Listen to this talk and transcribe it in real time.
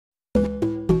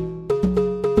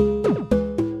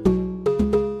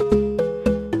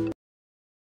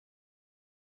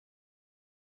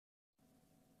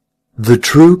The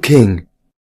True King.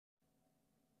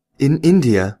 In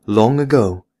India, long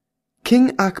ago,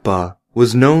 King Akbar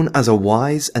was known as a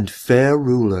wise and fair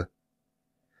ruler.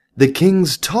 The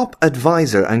king's top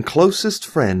advisor and closest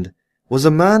friend was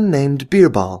a man named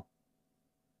Birbal.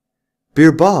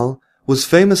 Birbal was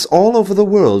famous all over the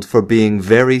world for being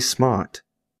very smart.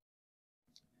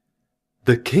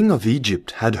 The king of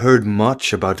Egypt had heard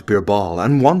much about Birbal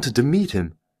and wanted to meet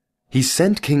him. He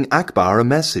sent King Akbar a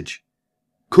message.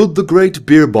 "Could the great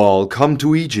Birbal come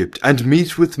to Egypt and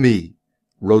meet with me?"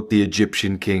 wrote the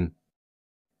Egyptian king.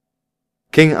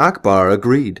 King Akbar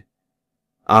agreed.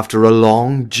 After a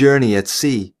long journey at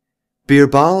sea,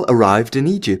 Birbal arrived in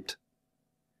Egypt.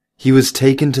 He was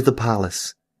taken to the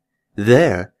palace.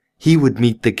 There he would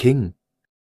meet the king.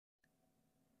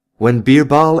 When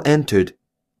Birbal entered,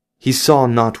 he saw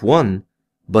not one,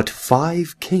 but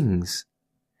 5 kings.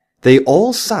 They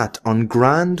all sat on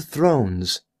grand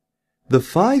thrones. The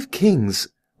 5 kings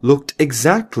looked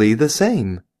exactly the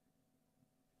same.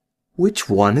 "Which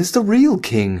one is the real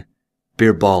king?"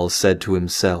 Birbal said to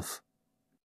himself.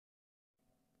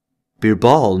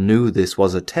 Birbal knew this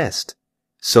was a test,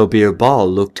 so Birbal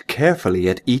looked carefully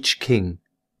at each king.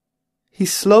 He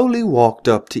slowly walked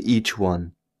up to each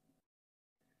one.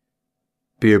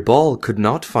 Birbal could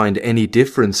not find any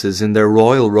differences in their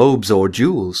royal robes or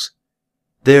jewels.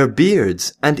 Their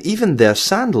beards and even their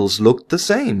sandals looked the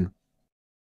same.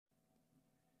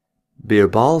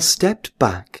 Birbal stepped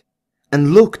back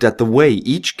and looked at the way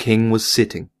each king was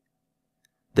sitting.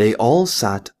 They all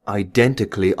sat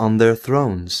identically on their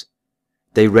thrones.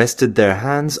 They rested their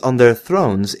hands on their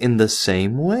thrones in the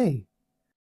same way.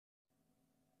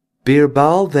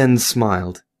 Birbal then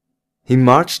smiled. He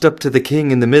marched up to the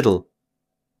king in the middle.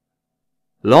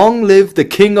 "Long live the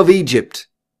king of Egypt,"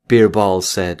 Birbal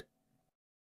said.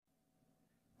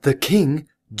 The king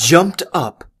jumped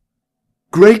up.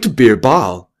 "Great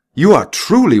Birbal, you are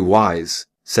truly wise,"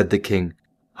 said the king.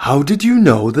 "How did you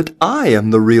know that I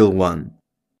am the real one?"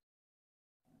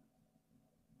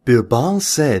 Birbal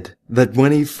said that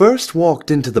when he first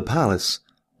walked into the palace,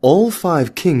 all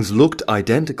 5 kings looked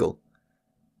identical.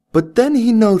 But then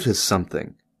he noticed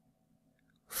something.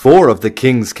 "4 of the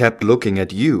kings kept looking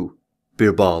at you,"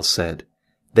 Birbal said.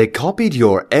 "They copied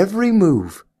your every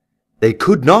move. They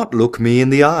could not look me in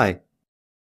the eye."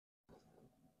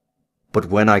 "But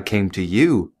when I came to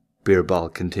you," Birbal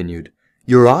continued,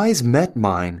 "your eyes met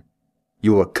mine.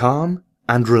 You were calm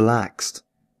and relaxed.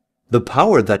 The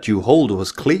power that you hold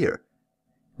was clear.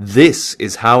 This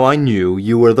is how I knew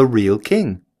you were the real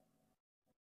king."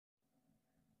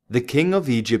 The king of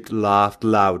Egypt laughed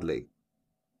loudly.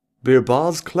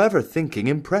 Birbal's clever thinking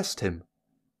impressed him.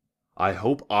 "I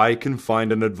hope I can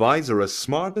find an advisor as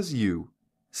smart as you,"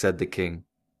 said the king.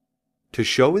 To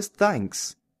show his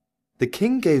thanks, the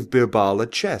king gave Birbal a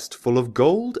chest full of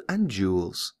gold and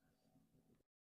jewels.